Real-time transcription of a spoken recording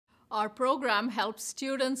Our program helps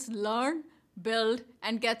students learn, build,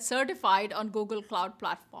 and get certified on Google Cloud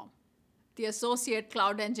Platform. The Associate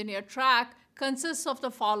Cloud Engineer track consists of the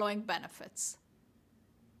following benefits.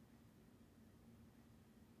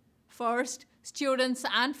 First, students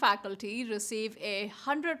and faculty receive a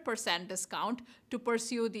 100% discount to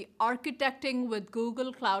pursue the Architecting with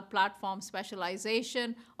Google Cloud Platform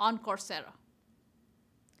specialization on Coursera.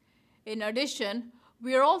 In addition,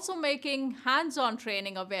 we are also making hands-on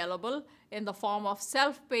training available in the form of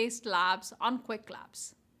self-paced labs on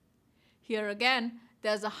Qwiklebs. Here again,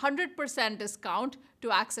 there's a 100% discount to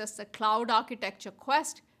access the Cloud Architecture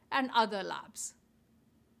Quest and other labs.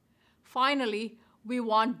 Finally, we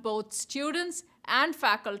want both students and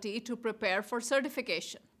faculty to prepare for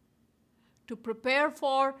certification. To prepare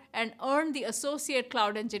for and earn the Associate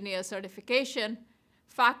Cloud Engineer certification,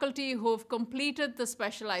 faculty who have completed the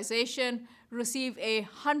specialization receive a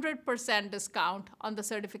 100% discount on the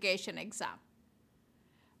certification exam.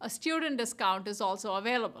 A student discount is also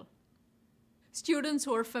available. Students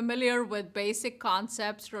who are familiar with basic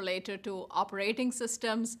concepts related to operating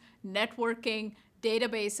systems, networking,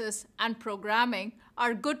 databases, and programming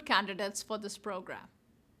are good candidates for this program.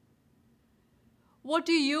 What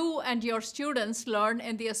do you and your students learn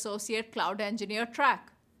in the Associate Cloud Engineer track?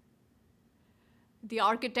 The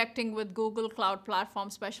Architecting with Google Cloud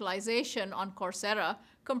Platform specialization on Coursera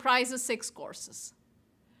comprises 6 courses.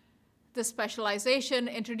 This specialization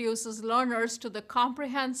introduces learners to the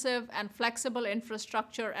comprehensive and flexible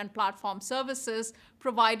infrastructure and platform services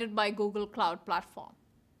provided by Google Cloud Platform.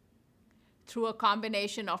 Through a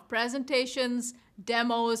combination of presentations,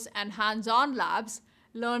 demos, and hands-on labs,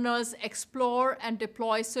 learners explore and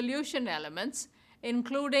deploy solution elements,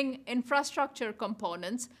 including infrastructure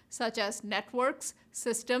components such as networks,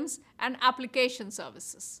 systems, and application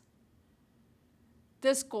services.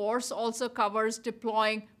 This course also covers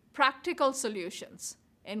deploying practical solutions,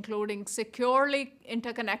 including securely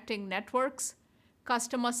interconnecting networks,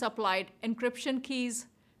 customer-supplied encryption keys,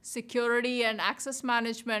 security and access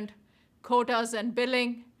management, quotas and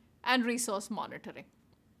billing, and resource monitoring.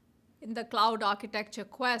 In the Cloud Architecture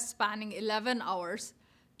Quest spanning 11 hours,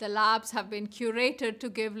 the labs have been curated to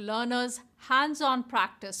give learners hands-on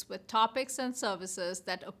practice with topics and services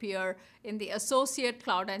that appear in the Associate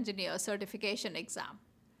Cloud Engineer certification exam.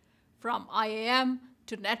 From IAM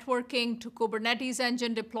to networking to Kubernetes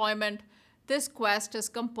engine deployment, this quest is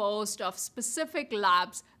composed of specific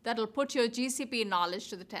labs that will put your GCP knowledge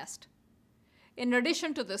to the test. In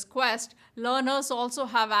addition to this quest, learners also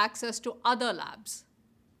have access to other labs.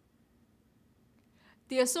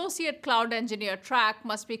 The Associate Cloud Engineer track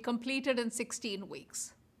must be completed in 16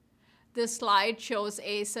 weeks. This slide shows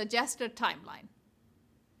a suggested timeline.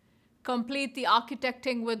 Complete the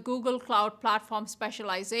Architecting with Google Cloud Platform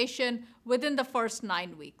specialization within the first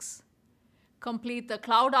 9 weeks. Complete the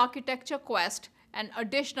Cloud Architecture Quest and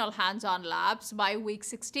additional hands-on labs by week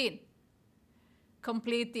 16.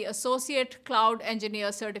 Complete the Associate Cloud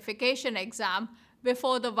Engineer certification exam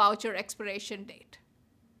before the voucher expiration date.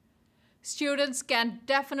 Students can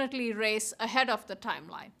definitely race ahead of the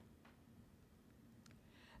timeline.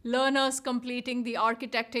 Learners completing the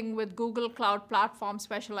Architecting with Google Cloud Platform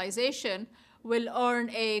specialization will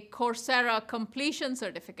earn a Coursera completion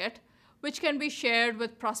certificate, which can be shared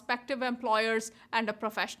with prospective employers and a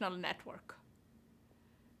professional network.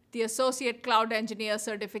 The Associate Cloud Engineer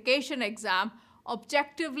certification exam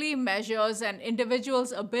objectively measures an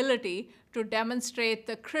individual's ability to demonstrate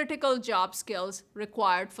the critical job skills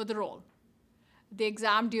required for the role. The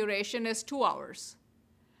exam duration is 2 hours.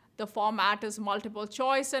 The format is multiple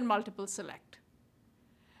choice and multiple select.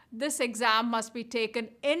 This exam must be taken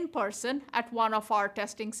in person at one of our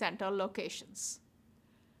testing center locations.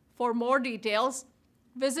 For more details,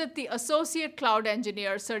 visit the Associate Cloud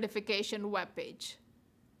Engineer certification webpage.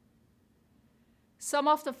 Some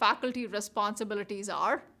of the faculty responsibilities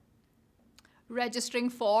are registering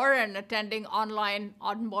for and attending online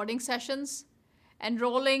onboarding sessions,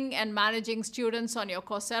 enrolling and managing students on your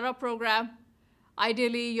Coursera program.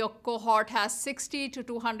 Ideally, your cohort has 60 to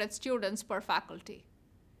 200 students per faculty.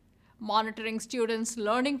 Monitoring students'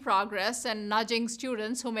 learning progress and nudging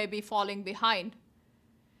students who may be falling behind.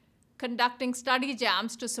 Conducting study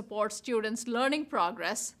jams to support students' learning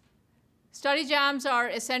progress. Study jams are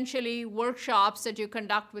essentially workshops that you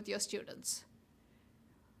conduct with your students.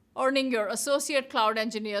 Earning your Associate Cloud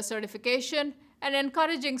Engineer certification and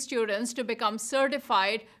encouraging students to become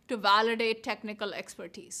certified to validate technical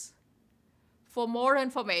expertise. For more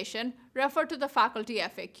information, refer to the faculty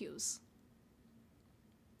FAQs.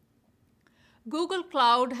 Google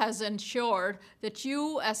Cloud has ensured that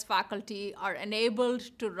you as faculty are enabled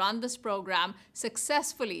to run this program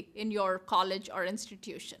successfully in your college or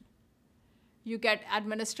institution. You get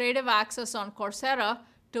administrative access on Coursera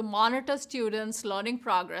to monitor students' learning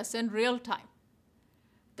progress in real time.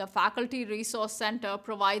 The Faculty Resource Center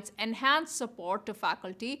provides enhanced support to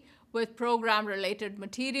faculty with program-related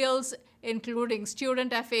materials, including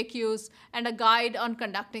student FAQs and a guide on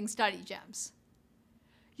conducting study jams.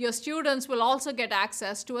 Your students will also get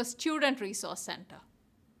access to a Student Resource Center.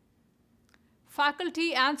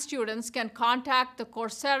 Faculty and students can contact the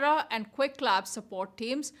Coursera and Qwiklebs support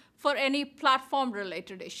teams for any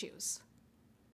platform-related issues.